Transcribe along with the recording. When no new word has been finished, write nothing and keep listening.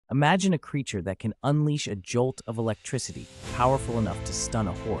Imagine a creature that can unleash a jolt of electricity powerful enough to stun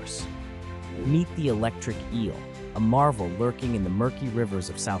a horse. Meet the electric eel, a marvel lurking in the murky rivers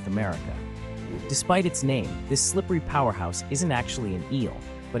of South America. Despite its name, this slippery powerhouse isn't actually an eel,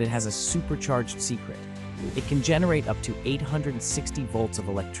 but it has a supercharged secret. It can generate up to 860 volts of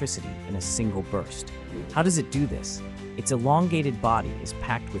electricity in a single burst. How does it do this? Its elongated body is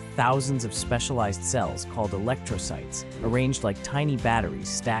packed with thousands of specialized cells called electrocytes, arranged like tiny batteries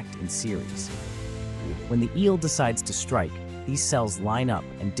stacked in series. When the eel decides to strike, these cells line up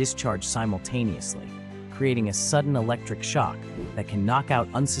and discharge simultaneously, creating a sudden electric shock that can knock out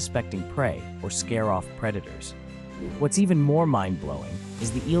unsuspecting prey or scare off predators. What's even more mind-blowing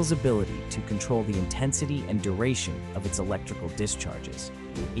is the eel's ability to control the intensity and duration of its electrical discharges.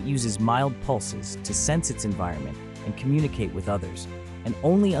 It uses mild pulses to sense its environment and communicate with others, and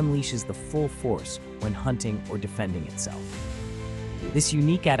only unleashes the full force when hunting or defending itself. This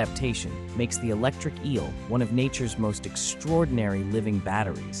unique adaptation makes the electric eel one of nature's most extraordinary living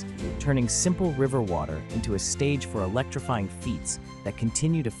batteries, turning simple river water into a stage for electrifying feats that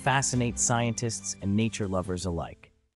continue to fascinate scientists and nature lovers alike.